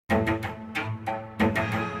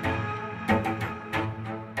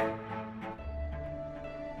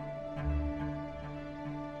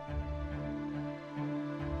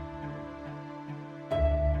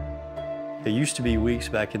There used to be weeks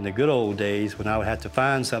back in the good old days when I would have to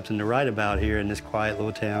find something to write about here in this quiet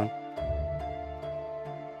little town.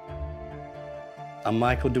 I'm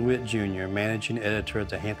Michael DeWitt Jr., managing editor at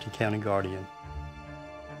the Hampton County Guardian.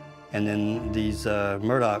 And then these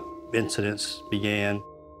Murdaugh incidents began,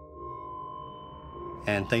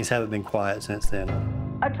 and things haven't been quiet since then.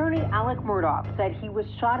 Attorney Alec Murdaugh said he was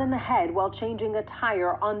shot in the head while changing a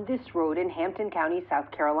tire on this road in Hampton County,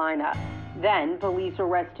 South Carolina. Then police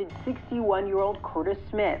arrested 61-year-old Curtis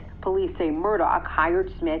Smith. Police say Murdaugh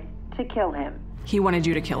hired Smith to kill him. He wanted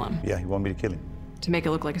you to kill him? Yeah, he wanted me to kill him. To make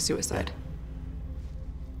it look like a suicide?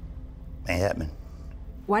 Ain't happening.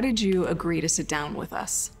 Why did you agree to sit down with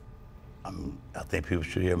us? I think people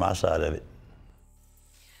should hear my side of it.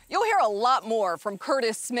 You'll hear a lot more from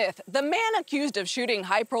Curtis Smith, the man accused of shooting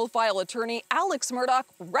high-profile attorney Alex Murdaugh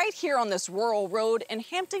right here on this rural road in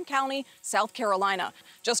Hampton County, South Carolina.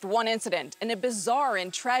 Just one incident in a bizarre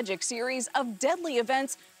and tragic series of deadly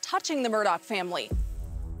events touching the Murdaugh family.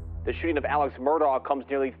 The shooting of Alex Murdaugh comes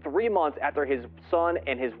nearly 3 months after his son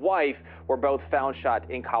and his wife were both found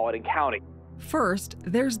shot in Colleton County. First,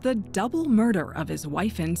 there's the double murder of his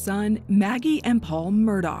wife and son, Maggie and Paul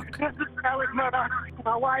Murdaugh. This is Alex Murdaugh.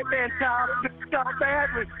 My wife and child shot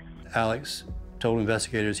badly. Alex told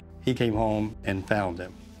investigators he came home and found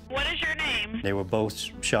them. What is your name? They were both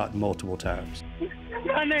shot multiple times.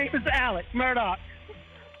 My name is Alex Murdaugh.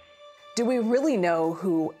 Do we really know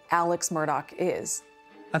who Alex Murdaugh is?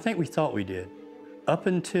 I think we thought we did. Up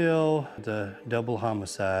until the double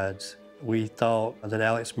homicides, we thought that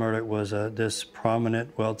Alex Murdaugh was this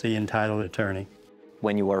prominent, wealthy, entitled attorney.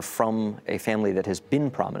 When you are from a family that has been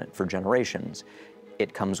prominent for generations,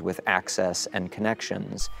 it comes with access and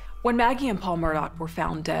connections. When Maggie and Paul Murdaugh were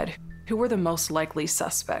found dead, who were the most likely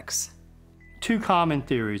suspects? Two common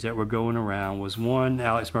theories that were going around was, one,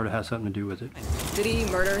 Alex Murdaugh had something to do with it. Did he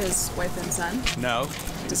murder his wife and son? No.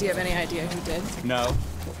 Does he have any idea who did? No.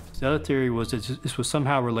 The other theory was that this was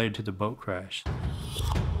somehow related to the boat crash.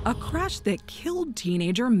 A crash that killed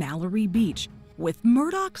teenager Mallory Beach, with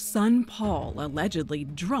Murdaugh's son Paul allegedly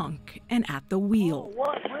drunk and at the wheel.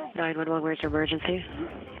 911, where's your emergency?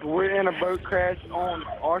 We're in a boat crash on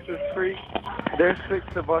Arthur Creek. There's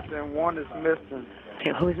 6 of us and 1 is missing.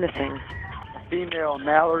 Okay, who's missing? Female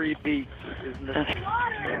Mallory Beach is missing.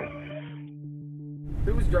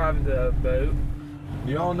 Who was driving the boat?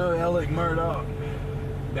 You all know Alec Murdaugh.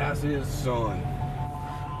 That's his son.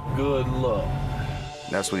 Good luck.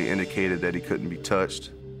 That's when he indicated that he couldn't be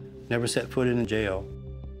touched. Never set foot in a jail.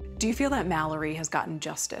 Do you feel that Mallory has gotten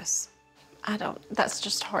justice? I don't. That's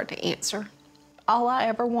just hard to answer. All I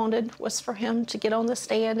ever wanted was for him to get on the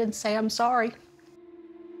stand and say, I'm sorry.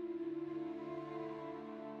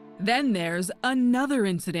 Then there's another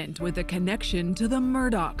incident with a connection to the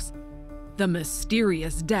Murdaughs. The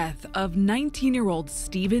mysterious death of 19-year-old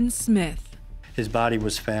Stephen Smith. His body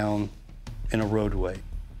was found in a roadway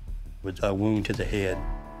with a wound to the head.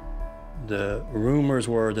 The rumors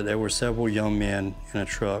were that there were several young men in a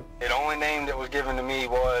truck. The only name that was given to me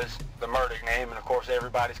was the Murdaugh name, and of course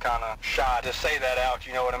everybody's kind of shy to say that out,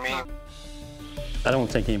 you know what I mean? I don't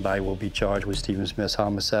think anybody will be charged with Stephen Smith's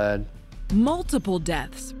homicide. Multiple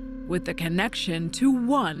deaths with the connection to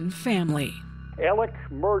one family. Alec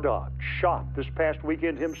Murdaugh shot this past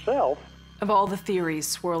weekend himself. Of all the theories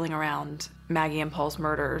swirling around Maggie and Paul's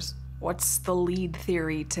murders, what's the lead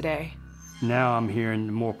theory today? Now I'm hearing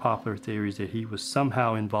the more popular theories that he was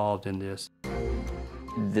somehow involved in this.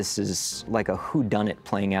 This is like a whodunit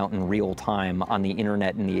playing out in real time on the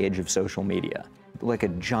internet in the age of social media. Like a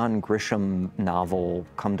John Grisham novel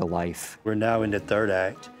come to life. We're now in the third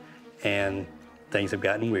act, and things have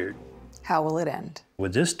gotten weird. How will it end?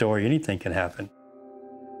 With this story, anything can happen.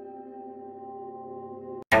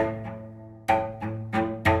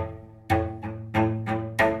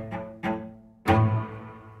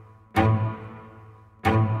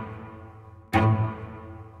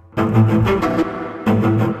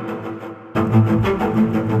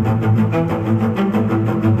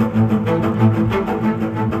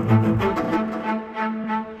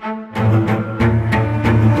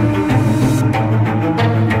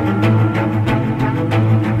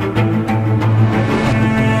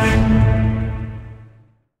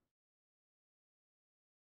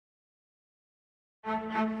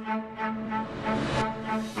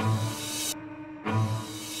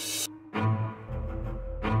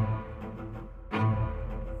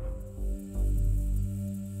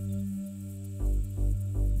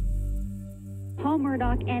 Paul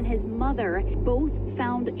Murdaugh and his mother both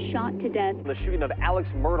found shot to death. The shooting of Alex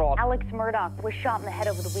Murdaugh. Alex Murdaugh was shot in the head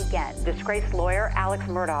over the weekend. Disgraced lawyer Alex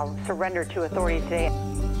Murdaugh surrendered to authorities today.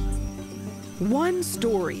 One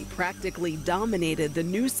story practically dominated the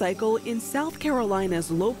news cycle in South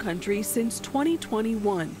Carolina's Lowcountry since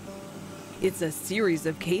 2021. It's a series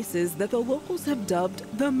of cases that the locals have dubbed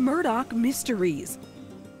the Murdaugh mysteries,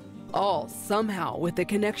 all somehow with a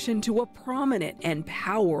connection to a prominent and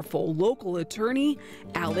powerful local attorney,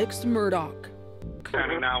 Alex Murdaugh.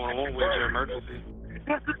 911, where's your emergency?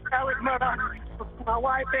 This is Alex Murdaugh. My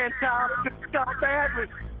wife and child shot badly.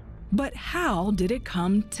 But how did it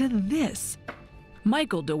come to this?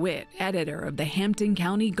 Michael DeWitt, editor of the Hampton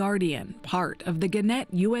County Guardian, part of the Gannett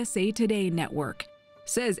USA Today network,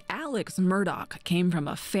 says Alex Murdaugh came from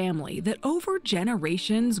a family that over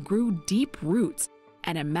generations grew deep roots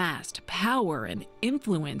and amassed power and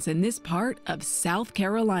influence in this part of South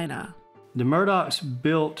Carolina. The Murdaughs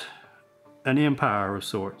built an empire of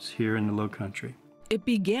sorts here in the Lowcountry. It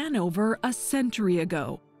began over a century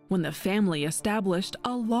ago when the family established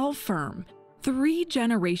a law firm. 3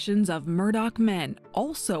 generations of Murdaugh men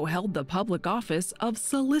also held the public office of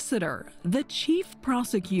solicitor, the chief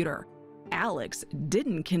prosecutor. Alex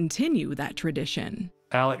didn't continue that tradition.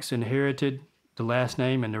 Alex inherited the last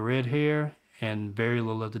name and the red hair and very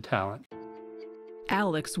little of the talent.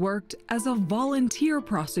 Alex worked as a volunteer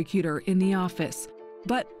prosecutor in the office,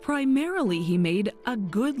 but primarily he made a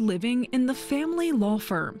good living in the family law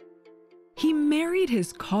firm. He married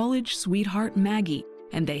his college sweetheart Maggie,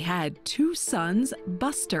 and they had 2 sons,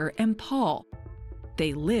 Buster and Paul.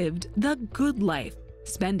 They lived the good life,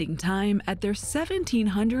 spending time at their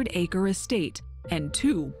 1,700-acre estate and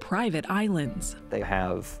 2 private islands. They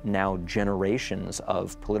have now generations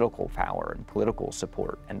of political power and political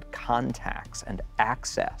support and contacts and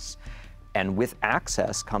access. And with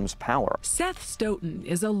access comes power. Seth Stoughton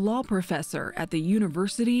is a law professor at the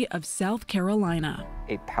University of South Carolina.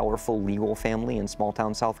 A powerful legal family in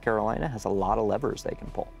small-town South Carolina has a lot of levers they can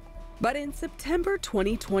pull. But in September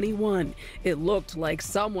 2021, it looked like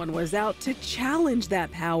someone was out to challenge that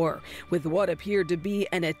power with what appeared to be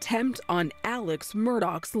an attempt on Alex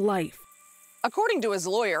Murdaugh's life. According to his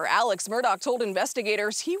lawyer, Alex Murdaugh told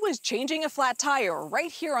investigators he was changing a flat tire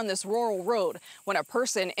right here on this rural road when a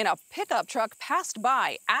person in a pickup truck passed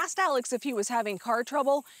by, asked Alex if he was having car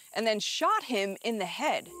trouble, and then shot him in the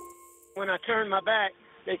head. When I turned my back,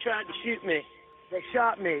 they tried to shoot me. They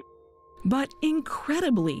shot me. But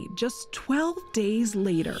incredibly, just 12 days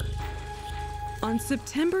later, on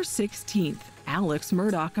September 16th, Alex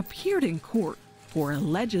Murdaugh appeared in court for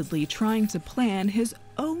allegedly trying to plan his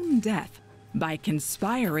own death by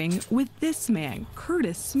conspiring with this man,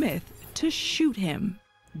 Curtis Smith, to shoot him.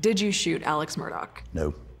 Did you shoot Alex Murdaugh?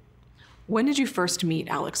 No. When did you first meet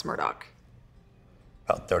Alex Murdaugh?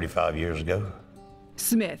 About 35 years ago.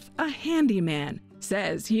 Smith, a handyman,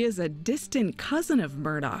 says he is a distant cousin of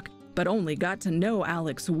Murdaugh, but only got to know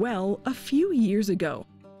Alex well a few years ago,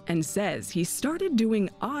 and says he started doing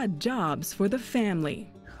odd jobs for the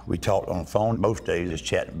family. We talked on the phone most days, just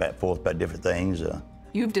chatting back and forth about different things.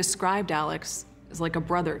 You've described Alex as like a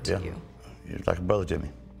brother to you. He was like a brother to me.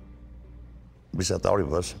 At least I thought he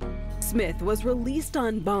was. Smith was released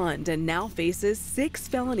on bond and now faces 6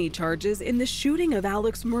 felony charges in the shooting of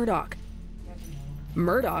Alex Murdaugh.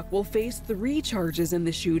 Murdaugh will face 3 charges in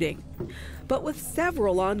the shooting. But with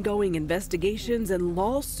several ongoing investigations and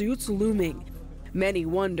lawsuits looming, many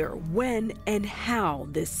wonder when and how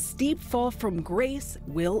this steep fall from grace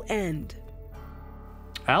will end.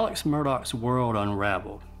 Alex Murdaugh's world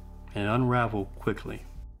unraveled, and unraveled quickly.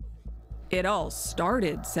 It all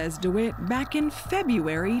started, says DeWitt, back in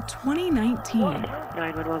February 2019.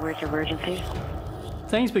 911, where's your emergency?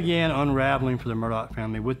 Things began unraveling for the Murdaugh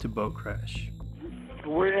family with the boat crash.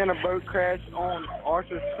 We're in a boat crash on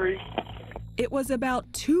Arthur's Creek. It was about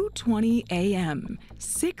 2:20 a.m.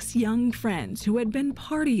 6 young friends who had been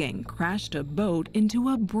partying crashed a boat into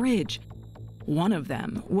a bridge. One of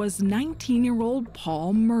them was 19-year-old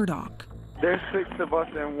Paul Murdaugh. There's 6 of us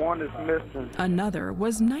and 1 is missing. Another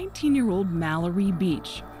was 19-year-old Mallory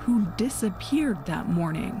Beach, who disappeared that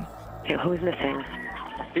morning. Who's missing?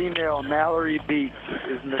 Female Mallory Beach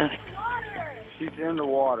is missing. She's in the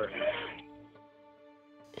water.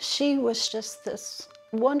 She was just this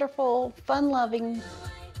wonderful, fun-loving,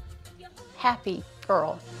 happy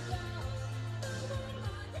girl.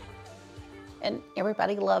 And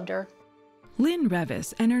everybody loved her. Lynn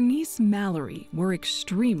Revis and her niece Mallory were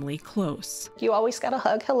extremely close. You always got a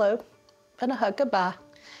hug hello and a hug goodbye.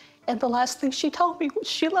 And the last thing she told me was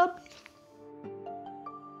she loved me.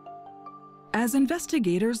 As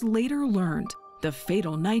investigators later learned, the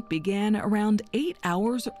fatal night began around 8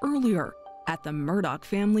 hours earlier at the Murdaugh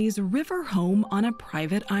family's river home on a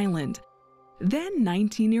private island. Then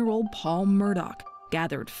 19-year-old Paul Murdaugh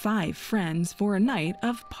gathered 5 friends for a night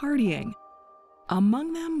of partying.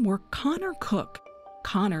 Among them were Connor Cook,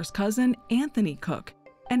 Connor's cousin Anthony Cook,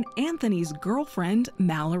 and Anthony's girlfriend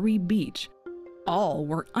Mallory Beach. All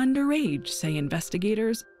were underage, say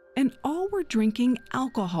investigators, and all were drinking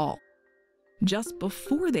alcohol. Just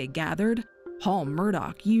before they gathered, Paul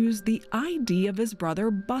Murdaugh used the ID of his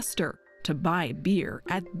brother Buster to buy beer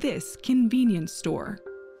at this convenience store.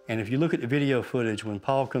 And if you look at the video footage, when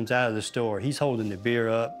Paul comes out of the store, he's holding the beer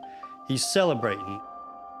up, he's celebrating.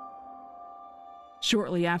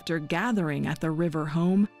 Shortly after gathering at the river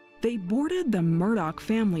home, they boarded the Murdaugh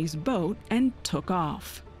family's boat and took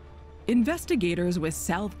off. Investigators with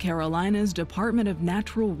South Carolina's Department of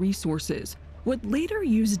Natural Resources would later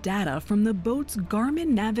use data from the boat's Garmin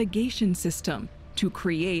navigation system to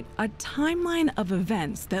create a timeline of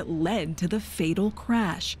events that led to the fatal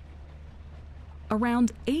crash.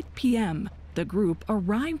 Around 8 p.m., the group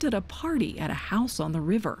arrived at a party at a house on the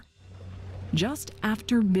river. Just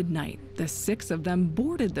after midnight, the 6 of them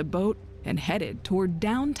boarded the boat and headed toward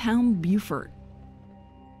downtown Beaufort.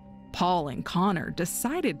 Paul and Connor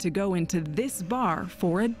decided to go into this bar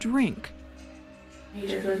for a drink. He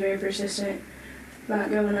just was very persistent about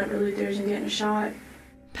going up to Luther's and getting shot.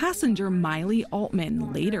 Passenger Miley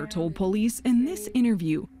Altman later told police in this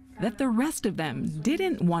interview that the rest of them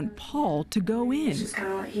didn't want Paul to go in. It's just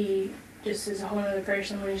kind of like he just is a whole other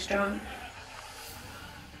person when he's drunk.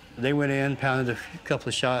 They went in, pounded a couple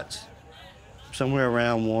of shots, somewhere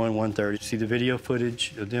around 1:30. See the video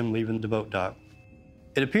footage of them leaving the boat dock.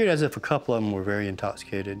 It appeared as if a couple of them were very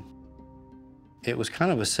intoxicated. It was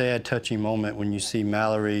kind of a sad, touching moment when you see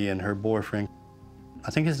Mallory and her boyfriend.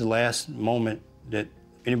 I think it's the last moment that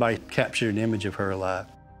anybody captured an image of her alive.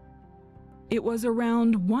 It was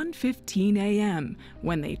around 1:15 a.m.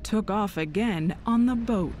 when they took off again on the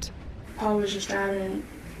boat. Paul was just driving and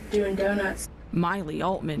doing donuts. Miley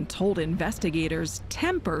Altman told investigators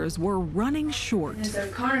tempers were running short. And so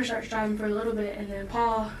Connor starts driving for a little bit, and then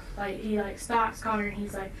Paul, he stops Connor, and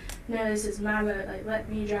he's like, "No, this is my boat, let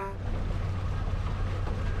me drive."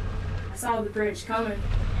 I saw the bridge coming.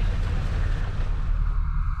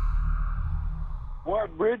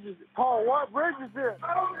 What bridge is it? Paul, what bridge is it?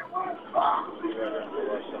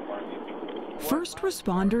 First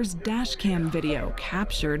responders' dashcam video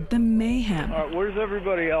captured the mayhem. Where's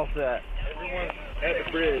everybody else at? Everyone's at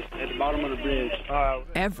the bridge, at the bottom of the bridge.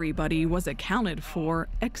 Everybody was accounted for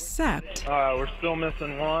except... We're still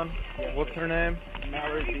missing one. What's her name?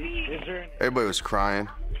 Everybody was crying,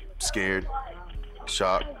 scared,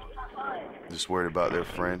 shocked, just worried about their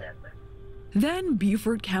friend. Then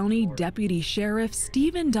Beaufort County Deputy Sheriff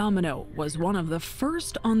Stephen Domino was one of the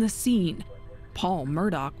first on the scene. Paul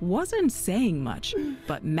Murdaugh wasn't saying much,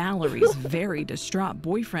 but Mallory's very distraught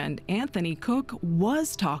boyfriend, Anthony Cook,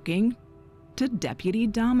 was talking to Deputy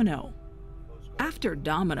Domino. After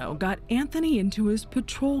Domino got Anthony into his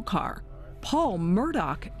patrol car, Paul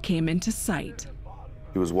Murdaugh came into sight.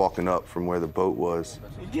 He was walking up from where the boat was.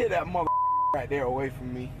 Get that mother right there away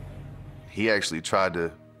from me. He actually tried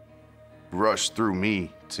to rush through me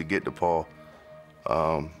to get to Paul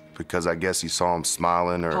because I guess he saw him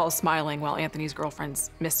smiling or... Paul's smiling while Anthony's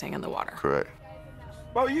girlfriend's missing in the water. Correct.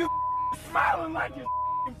 Bro, you smiling like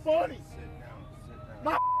it's funny.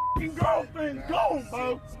 My girlfriend's gone,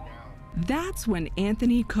 bro. That's when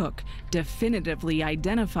Anthony Cook definitively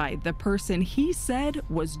identified the person he said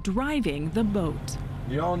was driving the boat.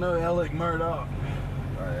 Y'all know Alec Murdaugh?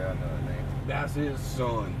 Oh, yeah, I know that name. That's his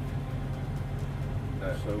son.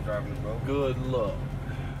 So driving the boat? Good luck.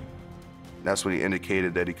 That's when he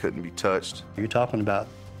indicated that he couldn't be touched. You're talking about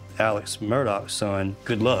Alex Murdaugh's son.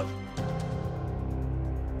 Good luck.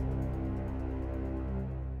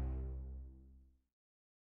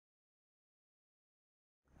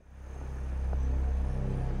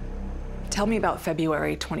 Tell me about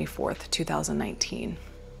February 24th, 2019.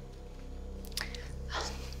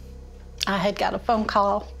 I had got a phone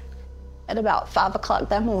call at about 5 o'clock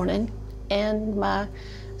that morning, and my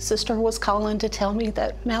sister was calling to tell me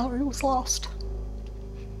that Mallory was lost,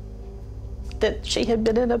 that she had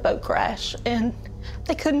been in a boat crash and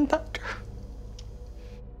they couldn't find her.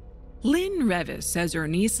 Lynn Revis says her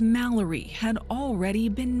niece Mallory had already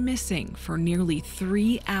been missing for nearly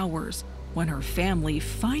 3 hours when her family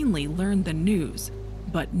finally learned the news,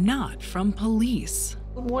 but not from police.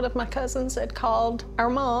 One of my cousins had called our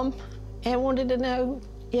mom and wanted to know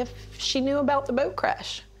if she knew about the boat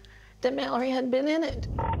crash, that Mallory had been in it.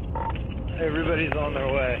 Everybody's on their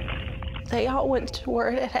way. They all went to where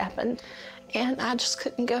it had happened, and I just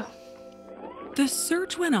couldn't go. The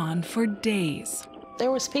search went on for days.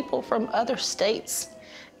 There was people from other states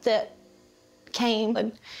that came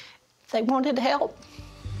and they wanted help.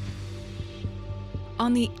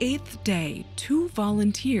 On the 8th day, 2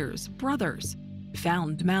 volunteers, brothers,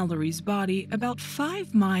 found Mallory's body about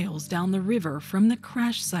 5 miles down the river from the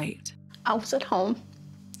crash site. I was at home,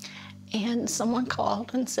 and someone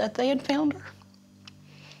called and said they had found her.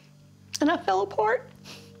 And I fell apart.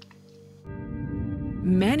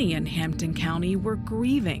 Many in Hampton County were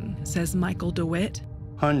grieving, says Michael DeWitt.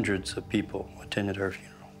 Hundreds of people attended her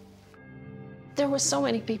funeral. There were so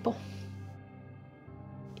many people.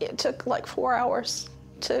 It took like 4 hours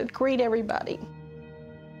to greet everybody.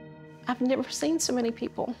 I've never seen so many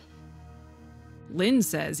people. Lynn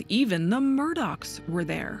says even the Murdaughs were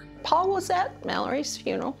there. Paul was at Mallory's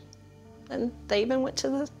funeral, and they even went to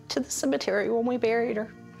the cemetery when we buried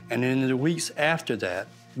her. And in the weeks after that,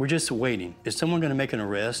 we're just waiting. Is someone going to make an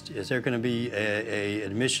arrest? Is there going to be a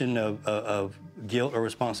admission of guilt or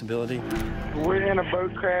responsibility? We're in a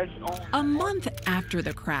boat crash. A month after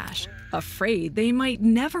the crash, afraid they might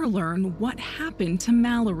never learn what happened to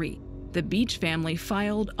Mallory, the Beach family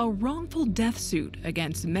filed a wrongful death suit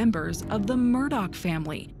against members of the Murdaugh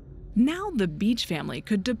family. Now the Beach family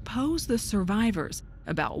could depose the survivors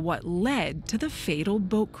about what led to the fatal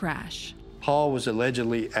boat crash. Paul was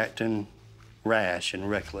allegedly acting rash and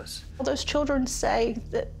reckless. Those children say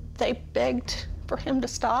that they begged for him to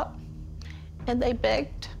stop, and they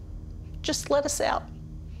begged, just let us out,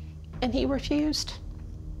 and he refused.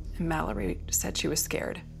 And Mallory said she was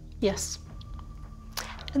scared. Yes.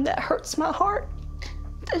 And that hurts my heart,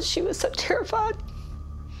 that she was so terrified.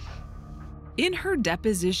 In her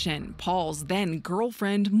deposition, Paul's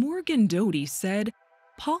then-girlfriend Morgan Doty said,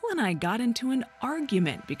 "Paul and I got into an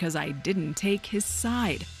argument because I didn't take his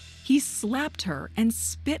side. He slapped her and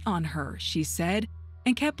spit on her," she said,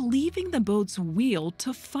 and kept leaving the boat's wheel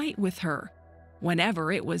to fight with her.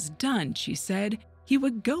 Whenever it was done, she said, he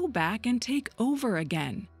would go back and take over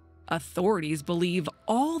again. Authorities believe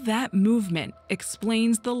all that movement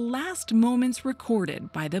explains the last moments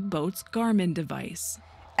recorded by the boat's Garmin device.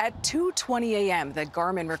 At 2:20 a.m., the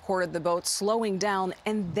Garmin recorded the boat slowing down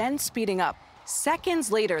and then speeding up.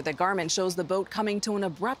 Seconds later, the Garmin shows the boat coming to an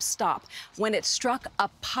abrupt stop when it struck a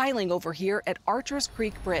piling over here at Archers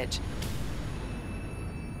Creek Bridge.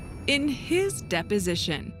 In his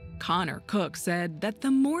deposition, Connor Cook said that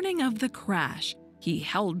the morning of the crash, he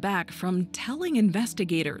held back from telling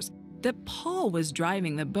investigators that Paul was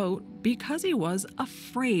driving the boat because he was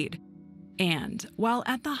afraid. And while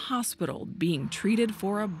at the hospital being treated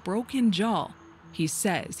for a broken jaw, he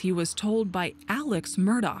says he was told by Alex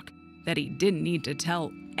Murdaugh that he didn't need to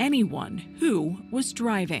tell anyone who was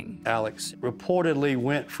driving. Alex reportedly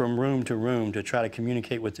went from room to room to try to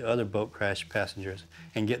communicate with the other boat crash passengers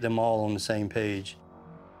and get them all on the same page.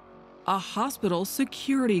 A hospital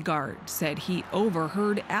security guard said he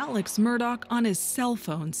overheard Alex Murdaugh on his cell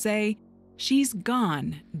phone say, "She's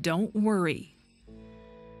gone, don't worry."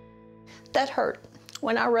 That hurt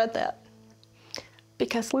when I read that,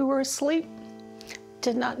 because we were asleep,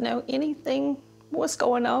 did not know anything was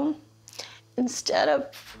going on. Instead of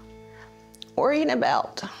worrying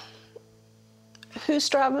about who's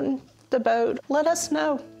driving the boat, let us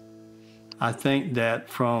know. I think that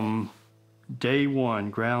from day one,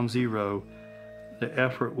 ground zero, the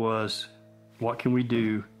effort was, what can we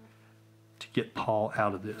do to get Paul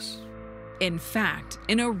out of this? In fact,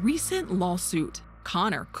 in a recent lawsuit,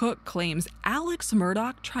 Connor Cook claims Alex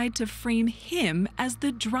Murdaugh tried to frame him as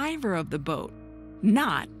the driver of the boat,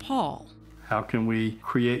 not Paul. How can we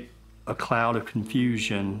create a cloud of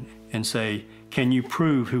confusion and say, can you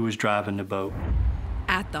prove who was driving the boat?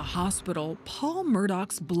 At the hospital, Paul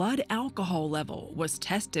Murdaugh's blood alcohol level was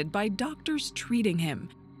tested by doctors treating him.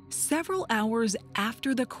 Several hours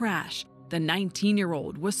after the crash, the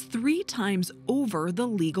 19-year-old was 3 times over the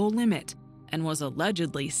legal limit and was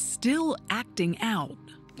allegedly still acting out.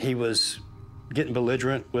 He was getting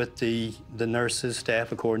belligerent with the nurses,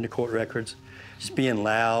 staff, according to court records, just being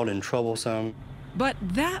loud and troublesome. But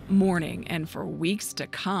that morning and for weeks to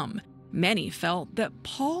come, many felt that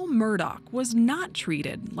Paul Murdaugh was not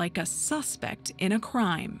treated like a suspect in a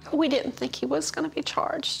crime. We didn't think he was going to be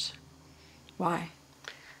charged. Why?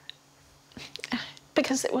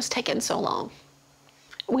 Because it was taking so long.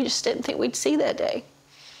 We just didn't think we'd see that day.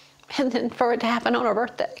 And then for it to happen on our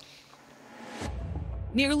birthday.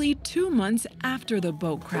 Nearly 2 months after the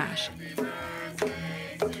boat crash,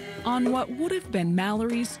 on what would have been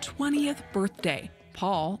Mallory's 20th birthday,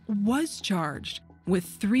 Paul was charged with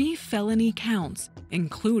 3 felony counts,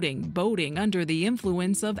 including boating under the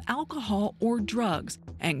influence of alcohol or drugs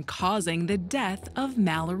and causing the death of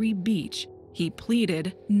Mallory Beach. He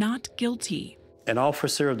pleaded not guilty. An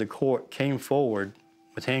officer of the court came forward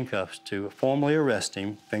with handcuffs to formally arrest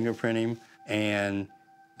him, fingerprint him, and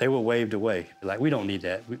They were waved away, like, we don't need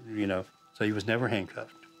that, you know. So he was never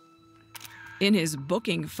handcuffed. In his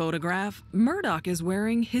booking photograph, Murdaugh is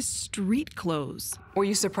wearing his street clothes. Were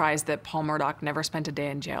you surprised that Paul Murdaugh never spent a day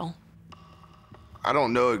in jail? I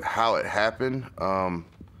don't know how it happened.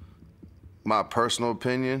 My personal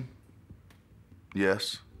opinion,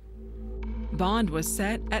 yes. Bond was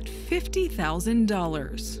set at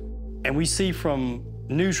 $50,000. And we see from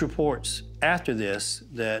news reports after this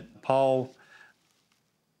that Paul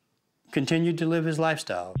continued to live his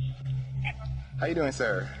lifestyle. How you doing,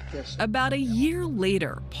 sir? Yes. About a year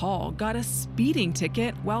later, Paul got a speeding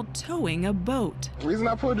ticket while towing a boat. The reason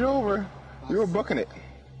I pulled you over, you were booking it.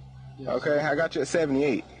 Yes. Okay, I got you at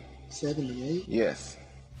 78. 78? Yes.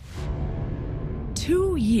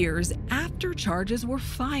 2 years after charges were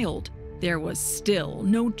filed, there was still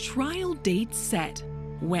no trial date set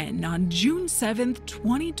when, on June 7th,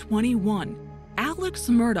 2021, Alex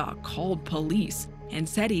Murdaugh called police and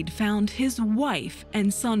said he'd found his wife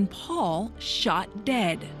and son Paul shot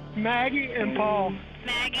dead. Maggie and Paul.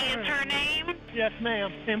 Maggie is her name? Yes, ma'am.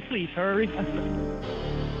 And please hurry.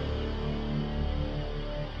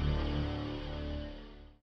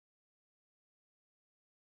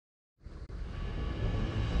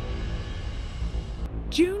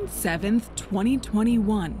 June 7th,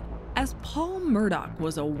 2021, as Paul Murdaugh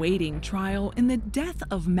was awaiting trial in the death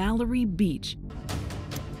of Mallory Beach,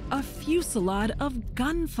 a fusillade of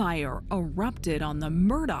gunfire erupted on the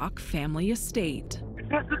Murdaugh family estate.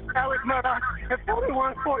 This is Alex Murdaugh at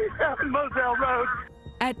 4147 Moselle Road.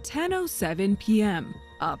 At 10:07 p.m.,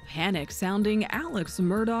 a panic-sounding Alex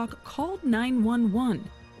Murdaugh called 911,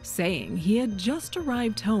 saying he had just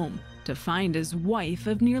arrived home to find his wife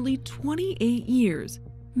of nearly 28 years,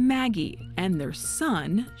 Maggie, and their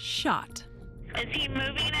son shot. Is he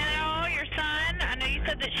moving at all, your son? I know you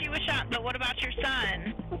said that she was shot, but what about your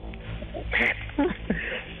son?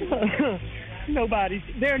 Nobody's.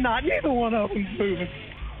 They're not. Neither one of them's moving.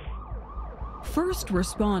 First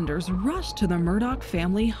responders rushed to the Murdaugh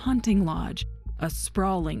family hunting lodge, a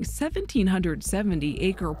sprawling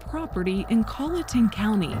 1,770-acre property in Colleton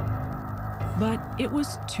County. But it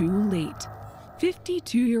was too late.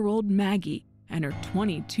 52-year-old Maggie and her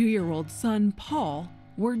 22-year-old son Paul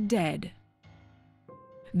were dead.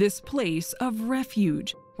 This place of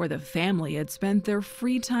refuge, where the family had spent their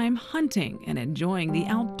free time hunting and enjoying the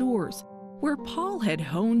outdoors, where Paul had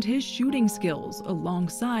honed his shooting skills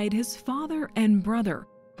alongside his father and brother,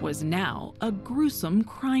 was now a gruesome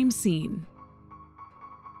crime scene.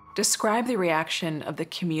 Describe the reaction of the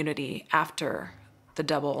community after the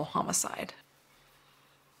double homicide.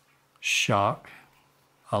 Shock.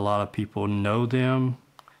 A lot of people know them.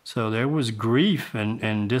 So there was grief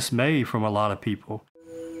and dismay from a lot of people.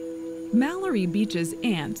 Mallory Beach's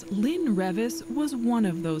aunt, Lynn Revis, was one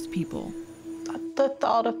of those people. The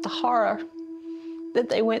thought of the horror that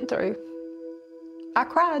they went through, I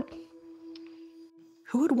cried.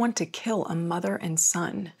 Who would want to kill a mother and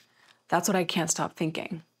son? That's what I can't stop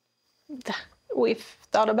thinking. We've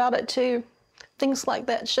thought about it too. Things like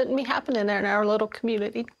that shouldn't be happening in our little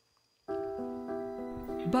community.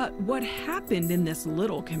 But what happened in this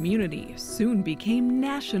little community soon became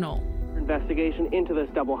national. Investigation into this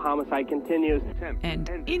double homicide continues. And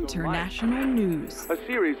international news. A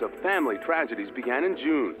series of family tragedies began in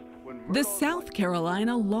June. The South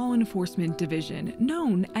Carolina Law Enforcement Division,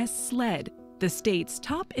 known as SLED, the state's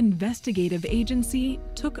top investigative agency,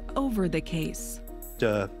 took over the case.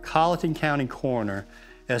 The Colleton County coroner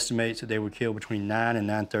estimates that they were killed between 9 and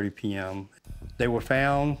 9:30 p.m. They were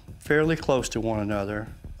found fairly close to one another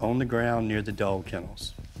on the ground near the dog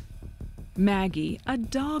kennels. Maggie, a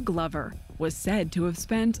dog lover, was said to have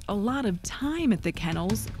spent a lot of time at the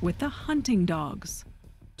kennels with the hunting dogs.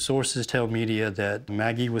 Sources tell media that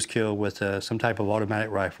Maggie was killed with some type of automatic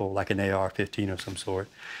rifle, like an AR-15 of some sort,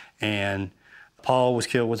 and Paul was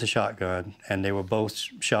killed with a shotgun, and they were both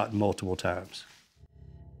shot multiple times.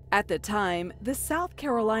 At the time, the South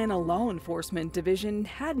Carolina Law Enforcement Division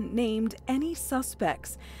hadn't named any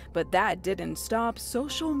suspects, but that didn't stop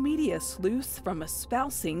social media sleuths from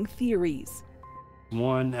espousing theories.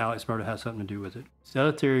 One, Alex Murdaugh had something to do with it. The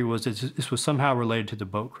other theory was that this was somehow related to the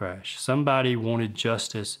boat crash. Somebody wanted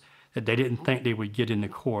justice that they didn't think they would get in the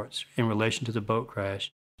courts in relation to the boat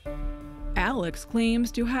crash. Alex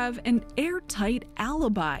claims to have an airtight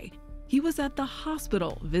alibi. He was at the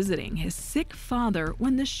hospital visiting his sick father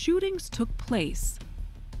when the shootings took place.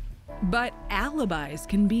 But alibis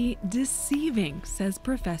can be deceiving, says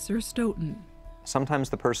Professor Stoughton. Sometimes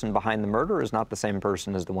the person behind the murder is not the same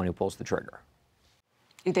person as the one who pulls the trigger.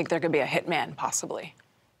 You think there could be a hitman, possibly?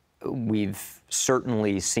 We've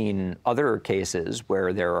certainly seen other cases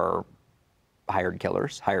where there are hired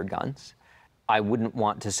killers, hired guns. I wouldn't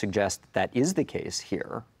want to suggest that is the case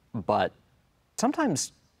here, but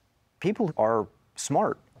sometimes people are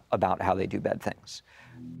smart about how they do bad things.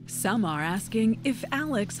 Some are asking if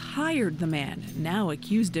Alex hired the man now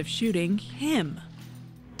accused of shooting him.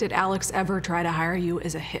 Did Alex ever try to hire you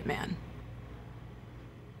as a hitman?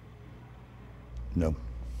 No.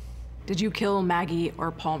 Did you kill Maggie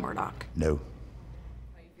or Paul Murdaugh? No.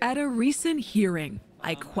 At a recent hearing,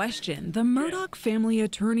 I questioned the Murdaugh family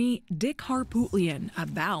attorney Dick Harpootlian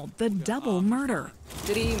about the double murder.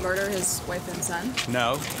 Did he murder his wife and son?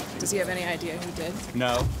 No. Does he have any idea who did?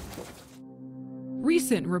 No.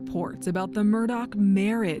 Recent reports about the Murdaugh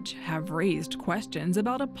marriage have raised questions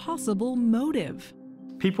about a possible motive.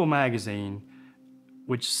 People magazine,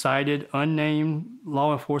 which cited unnamed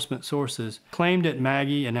law enforcement sources, claimed that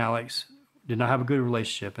Maggie and Alex did not have a good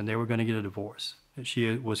relationship and they were going to get a divorce.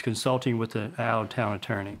 She was consulting with an out-of-town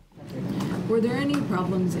attorney. Were there any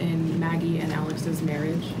problems in Maggie and Alex's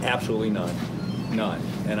marriage? Absolutely none. None.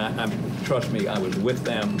 And trust me, I was with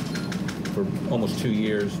them for almost 2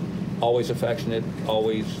 years. Always affectionate,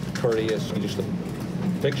 always courteous, just a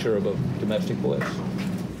picture of a domestic bliss.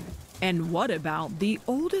 And what about the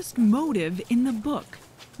oldest motive in the book?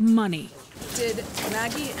 Money. Did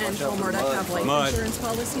Maggie and Paul Murdaugh have life insurance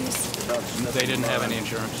policies? They didn't have any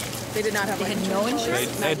insurance. They did not have life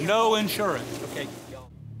insurance? They had no insurance. Okay.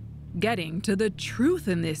 Getting to the truth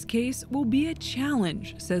in this case will be a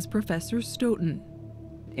challenge, says Professor Stoughton.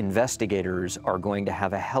 Investigators are going to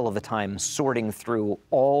have a hell of a time sorting through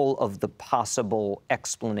all of the possible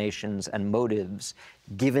explanations and motives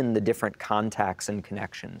given the different contacts and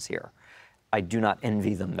connections here. I do not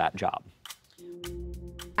envy them that job.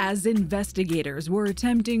 As investigators were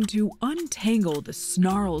attempting to untangle the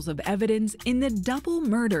snarls of evidence in the double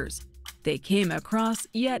murders, they came across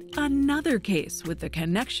yet another case with a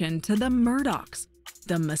connection to the Murdaughs,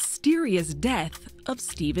 the mysterious death of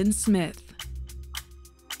Stephen Smith.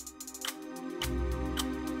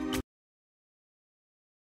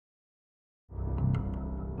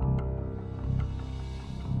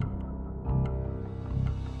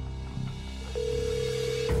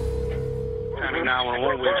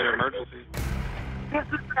 Emergency. This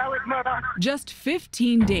is Alex Murdaugh. Just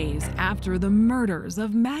 15 days after the murders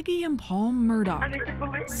of Maggie and Paul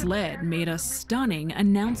Murdaugh, SLED made a stunning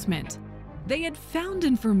announcement. They had found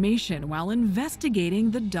information while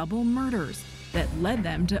investigating the double murders that led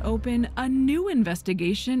them to open a new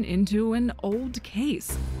investigation into an old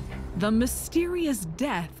case: the mysterious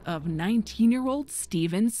death of 19-year-old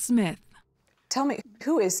Stephen Smith. Tell me,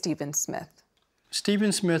 who is Stephen Smith?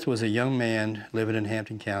 Stephen Smith was a young man living in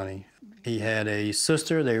Hampton County. He had a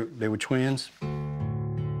sister, they were twins.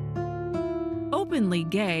 Openly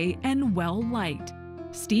gay and well-liked,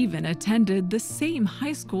 Stephen attended the same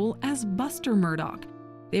high school as Buster Murdaugh.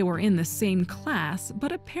 They were in the same class,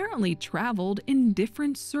 but apparently traveled in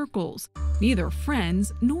different circles, neither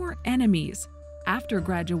friends nor enemies. After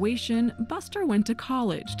graduation, Buster went to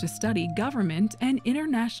college to study government and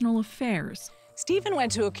international affairs. Stephen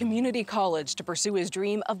went to a community college to pursue his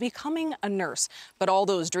dream of becoming a nurse. But all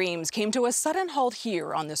those dreams came to a sudden halt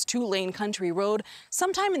here on this 2-lane country road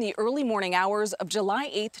sometime in the early morning hours of July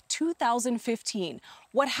 8, 2015.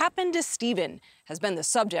 What happened to Stephen has been the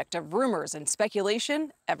subject of rumors and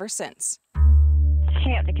speculation ever since.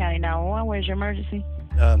 Hampton County 911, where's your emergency?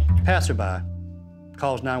 Passerby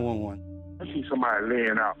calls 911. I see somebody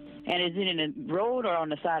laying out. And is it in the road or on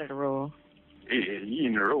the side of the road? He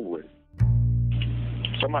in the road.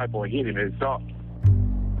 Somebody boy hit him in his dog.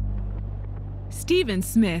 Stephen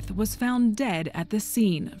Smith was found dead at the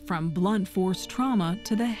scene from blunt force trauma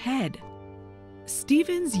to the head.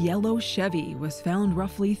 Stephen's yellow Chevy was found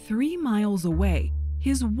roughly 3 miles away,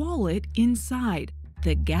 his wallet inside,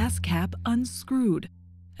 the gas cap unscrewed.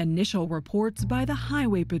 Initial reports by the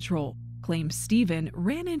Highway Patrol claim Stephen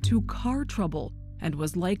ran into car trouble and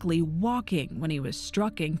was likely walking when he was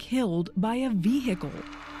struck and killed by a vehicle.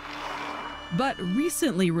 But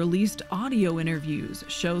recently released audio interviews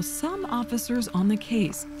show some officers on the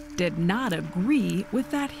case did not agree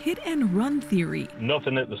with that hit-and-run theory.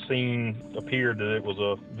 Nothing at the scene appeared that it was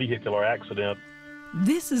a vehicular accident.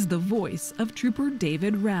 This is the voice of Trooper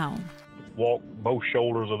David Rao. Walked both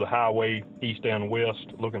shoulders of the highway, east and west,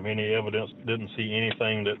 looking for any evidence. Didn't see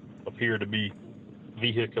anything that appeared to be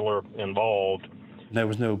vehicular involved. There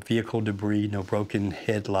was no vehicle debris, no broken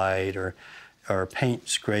headlight or paint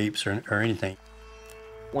scrapes or anything.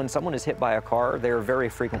 When someone is hit by a car, they are very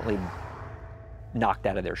frequently knocked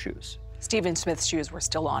out of their shoes. Stephen Smith's shoes were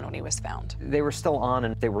still on when he was found. They were still on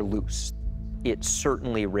and they were loose. It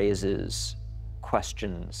certainly raises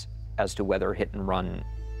questions as to whether hit and run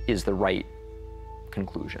is the right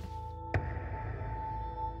conclusion.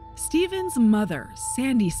 Stephen's mother,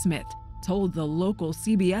 Sandy Smith, told the local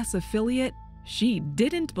CBS affiliate she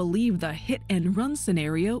didn't believe the hit-and-run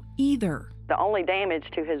scenario either. The only damage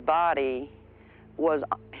to his body was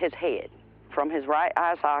his head. From his right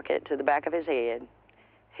eye socket to the back of his head,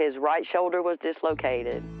 his right shoulder was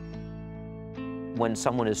dislocated. When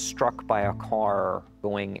someone is struck by a car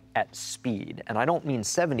going at speed, and I don't mean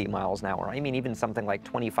 70 miles an hour, I mean even something like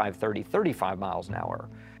 25, 30, 35 miles an hour,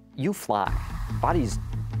 you fly. Bodies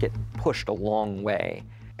get pushed a long way.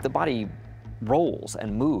 The body rolls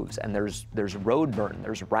and moves, and there's road burn,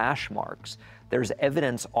 there's rash marks, there's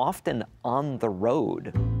evidence often on the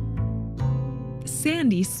road.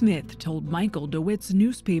 Sandy Smith told Michael DeWitt's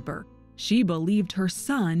newspaper she believed her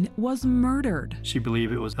son was murdered. She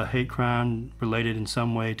believed it was a hate crime related in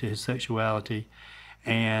some way to his sexuality,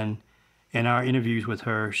 and in our interviews with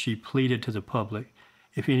her, she pleaded to the public,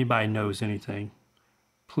 if anybody knows anything,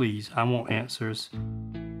 please, I want answers.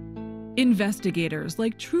 Investigators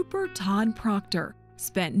like Trooper Todd Proctor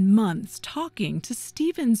spent months talking to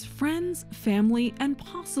Stephen's friends, family, and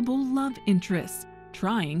possible love interests,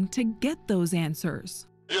 trying to get those answers.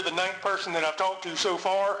 You're the 9th person that I've talked to so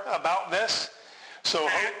far about this, so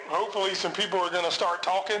hopefully some people are going to start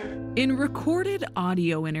talking. In recorded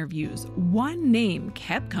audio interviews, one name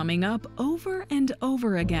kept coming up over and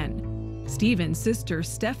over again. Stephen's sister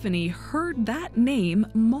Stephanie heard that name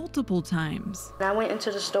multiple times. I went into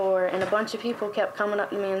the store and a bunch of people kept coming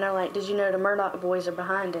up to me and they're like, did you know the Murdaugh boys are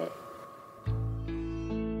behind it?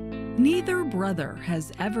 Neither brother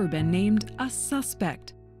has ever been named a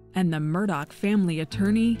suspect, and the Murdaugh family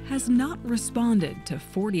attorney has not responded to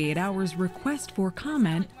 48 Hours' request for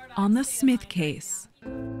comment on the Smith case.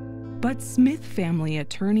 But Smith family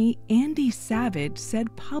attorney Andy Savage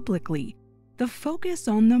said publicly the focus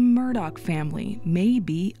on the Murdaugh family may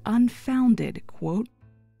be unfounded. Quote,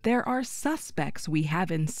 there are suspects we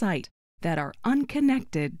have in sight that are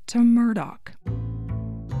unconnected to Murdaugh.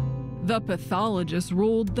 The pathologist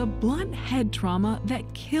ruled the blunt head trauma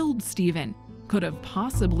that killed Stephen could have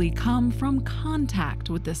possibly come from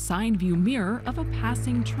contact with the side view mirror of a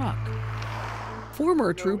passing truck.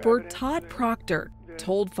 Former trooper Todd Proctor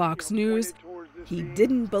told Fox News he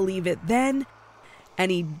didn't believe it then, and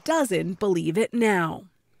he doesn't believe it now.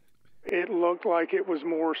 It looked like it was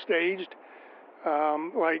more staged,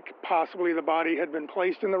 like possibly the body had been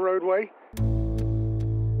placed in the roadway.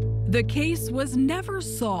 The case was never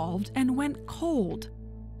solved and went cold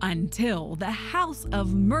until the house of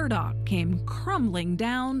Murdaugh came crumbling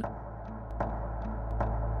down,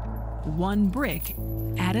 one brick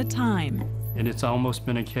at a time. And it's almost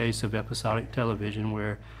been a case of episodic television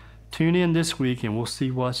where tune in this week and we'll see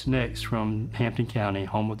what's next from Hampton County,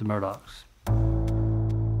 home of the Murdaughs.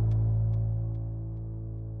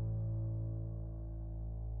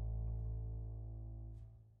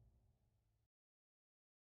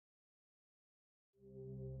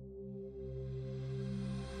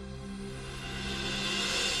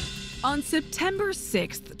 On September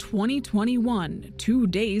 6th, 2021, 2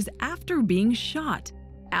 days after being shot,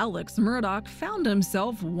 Alex Murdaugh found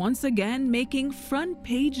himself once again making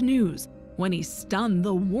front-page news when he stunned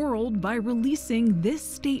the world by releasing this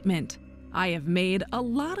statement. I have made a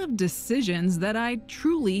lot of decisions that I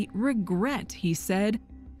truly regret, he said,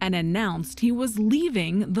 and announced he was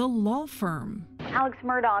leaving the law firm. Alex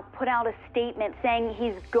Murdaugh put out a statement saying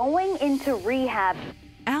he's going into rehab.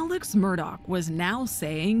 Alex Murdaugh was now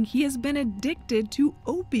saying he has been addicted to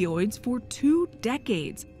opioids for 2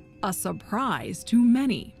 decades, a surprise to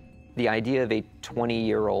many. The idea of a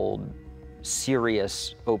 20-year-old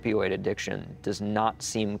serious opioid addiction does not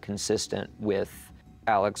seem consistent with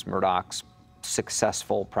Alex Murdaugh's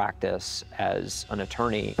successful practice as an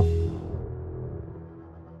attorney.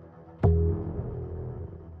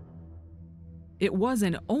 It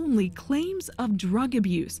wasn't only claims of drug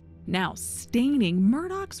abuse, now staining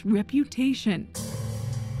Murdaugh's reputation.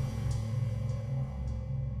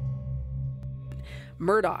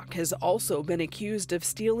 Murdaugh has also been accused of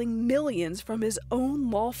stealing millions from his own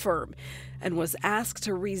law firm and was asked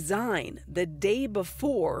to resign the day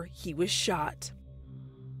before he was shot.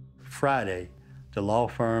 Friday, the law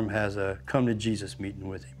firm has a come to Jesus meeting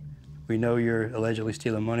with him. We know you're allegedly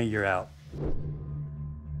stealing money, you're out.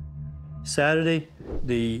 Saturday,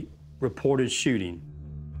 the reported shooting.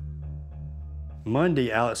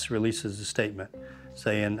 Monday, Alex releases a statement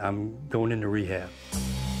saying, I'm going into rehab.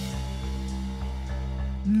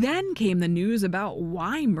 Then came the news about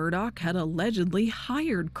why Murdaugh had allegedly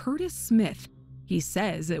hired Curtis Smith. He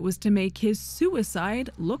says it was to make his suicide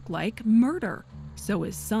look like murder, so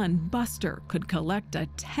his son Buster could collect a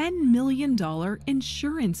 $10 million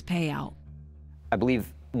insurance payout. I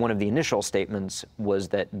believe one of the initial statements was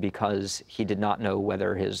that because he did not know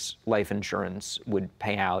whether his life insurance would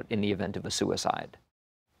pay out in the event of a suicide.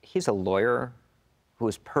 He's a lawyer who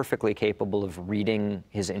is perfectly capable of reading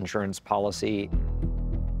his insurance policy.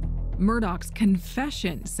 Murdaugh's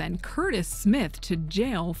confession sent Curtis Smith to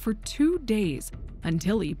jail for 2 days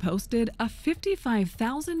until he posted a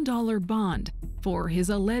 $55,000 bond for his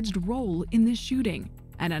alleged role in the shooting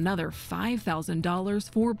and another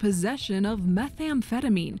 $5,000 for possession of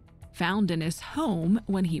methamphetamine found in his home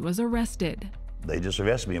when he was arrested. They just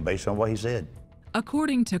arrested me based on what he said.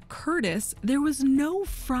 According to Curtis, there was no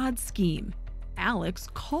fraud scheme. Alex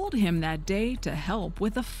called him that day to help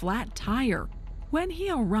with a flat tire. When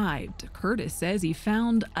he arrived, Curtis says he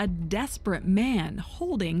found a desperate man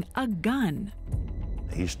holding a gun.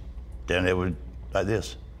 He's standing there with, like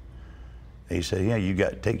this. And he said, yeah, you got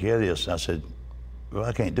to take care of this. And I said, well,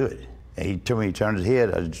 I can't do it. And he told me, he turned his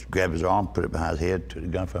head. I just grabbed his arm, put it behind his head, took the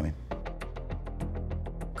gun from him.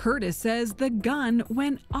 Curtis says the gun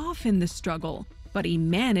went off in the struggle, but he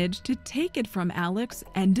managed to take it from Alex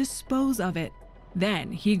and dispose of it.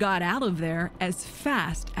 Then he got out of there as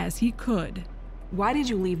fast as he could. Why did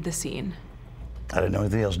you leave the scene? I didn't know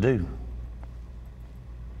anything else to do.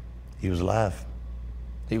 He was alive.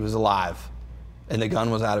 He was alive, and the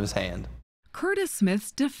gun was out of his hand. Curtis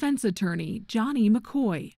Smith's defense attorney, Johnny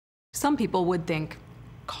McCoy. Some people would think,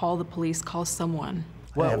 call the police, call someone.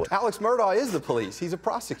 Well, Alex Murdaugh is the police. He's a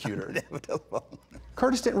prosecutor.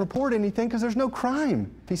 Curtis didn't report anything because there's no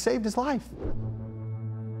crime. He saved his life.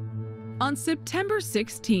 On September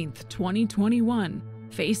 16th, 2021,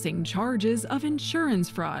 facing charges of insurance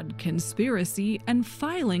fraud, conspiracy, and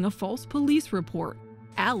filing a false police report,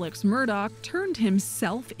 Alex Murdaugh turned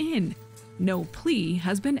himself in. No plea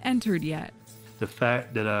has been entered yet. The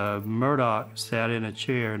fact that Murdaugh sat in a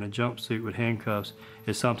chair in a jumpsuit with handcuffs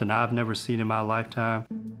is something I've never seen in my lifetime.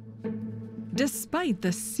 Despite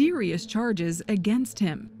the serious charges against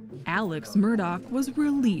him, Alex Murdaugh was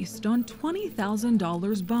released on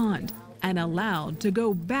 $20,000 bond and allowed to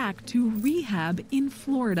go back to rehab in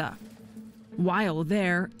Florida. While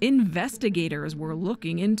there, investigators were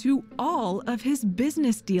looking into all of his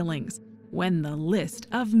business dealings when the list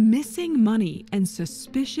of missing money and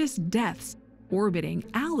suspicious deaths orbiting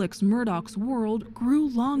Alex Murdaugh's world grew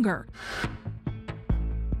longer,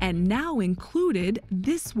 and now included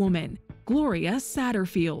this woman, Gloria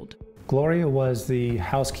Satterfield. Gloria was the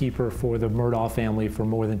housekeeper for the Murdaugh family for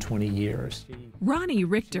more than 20 years. Ronnie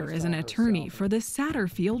Richter is an attorney for the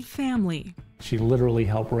Satterfield family. She literally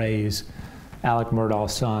helped raise Alec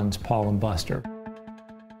Murdaugh's sons, Paul and Buster.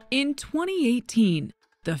 In 2018,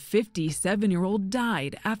 the 57-year-old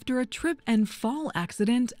died after a trip and fall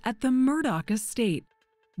accident at the Murdaugh estate,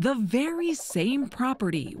 the very same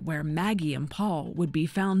property where Maggie and Paul would be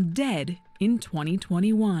found dead in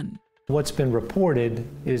 2021. What's been reported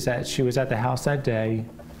is that she was at the house that day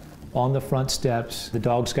on the front steps. The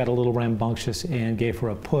dogs got a little rambunctious and gave her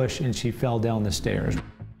a push, and she fell down the stairs.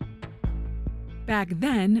 Back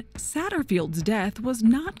then, Satterfield's death was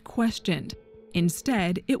not questioned.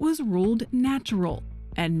 Instead, it was ruled natural,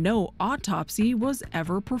 and no autopsy was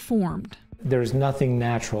ever performed. There's nothing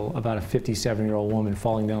natural about a 57-year-old woman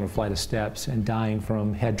falling down a flight of steps and dying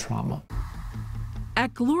from head trauma.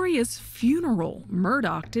 At Gloria's funeral,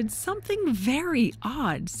 Murdaugh did something very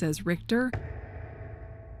odd, says Richter.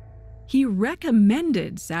 He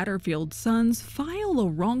recommended Satterfield's sons file a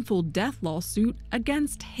wrongful death lawsuit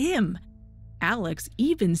against him. Alex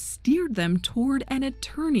even steered them toward an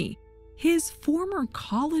attorney, his former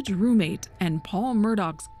college roommate and Paul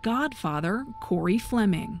Murdaugh's godfather, Corey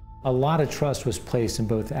Fleming. A lot of trust was placed in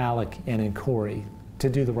both Alec and in Corey to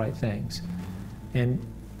do the right things. And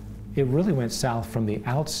it really went south from the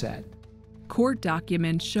outset. Court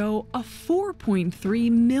documents show a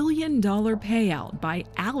 $4.3 million payout by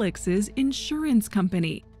Alex's insurance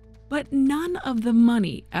company, but none of the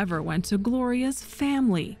money ever went to Gloria's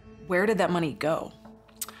family. Where did that money go?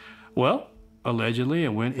 Well, allegedly,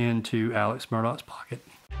 it went into Alex Murdaugh's pocket.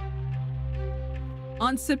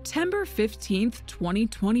 On September 15th,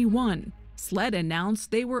 2021, SLED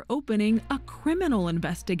announced they were opening a criminal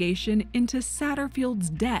investigation into Satterfield's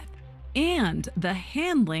death and the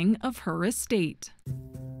handling of her estate.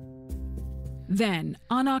 Then,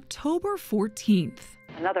 on October 14th,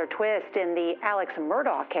 another twist in the Alex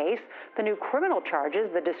Murdaugh case, the new criminal charges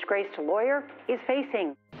the disgraced lawyer is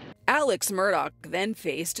facing. Alex Murdaugh then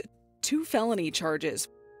faced 2 felony charges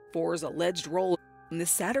for his alleged role in the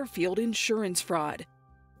Satterfield insurance fraud.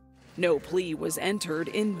 No plea was entered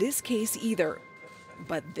in this case either,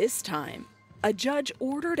 but this time, a judge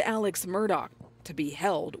ordered Alex Murdaugh to be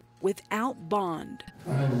held without bond.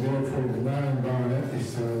 I am therefore denying bond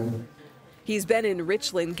He's been in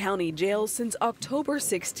Richland County Jail since October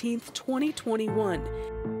 16, 2021.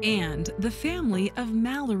 And the family of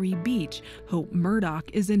Mallory Beach hope Murdaugh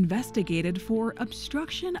is investigated for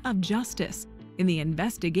obstruction of justice in the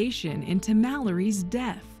investigation into Mallory's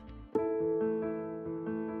death.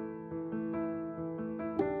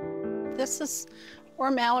 This is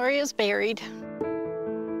where Mallory is buried.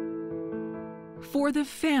 For the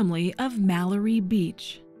family of Mallory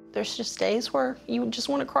Beach, there's just days where you just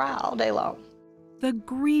want to cry all day long. The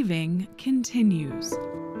grieving continues.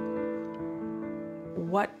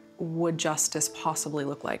 What would justice possibly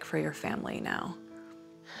look like for your family now?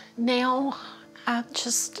 Now, I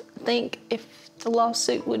just think if the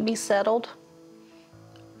lawsuit would be settled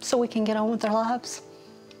so we can get on with our lives.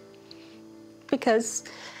 Because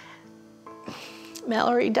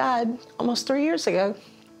Mallory died almost 3 years ago.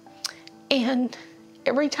 And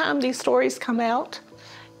every time these stories come out,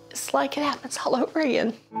 it's like it happens all over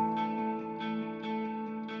again.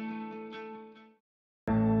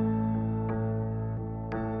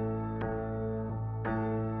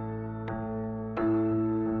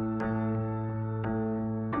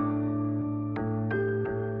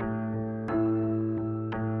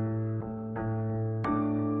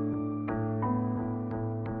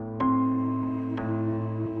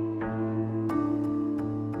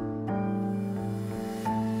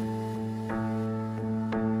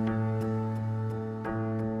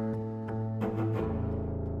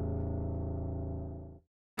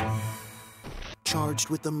 Charged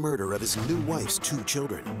with the murder of his new wife's 2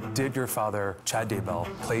 children. Did your father, Chad Daybell,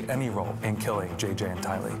 play any role in killing JJ and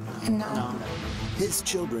Tylee? No. His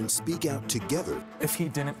children speak out together. If he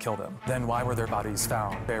didn't kill them, then why were their bodies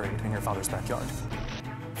found buried in your father's backyard?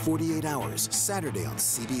 48 Hours, Saturday on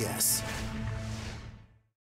CBS.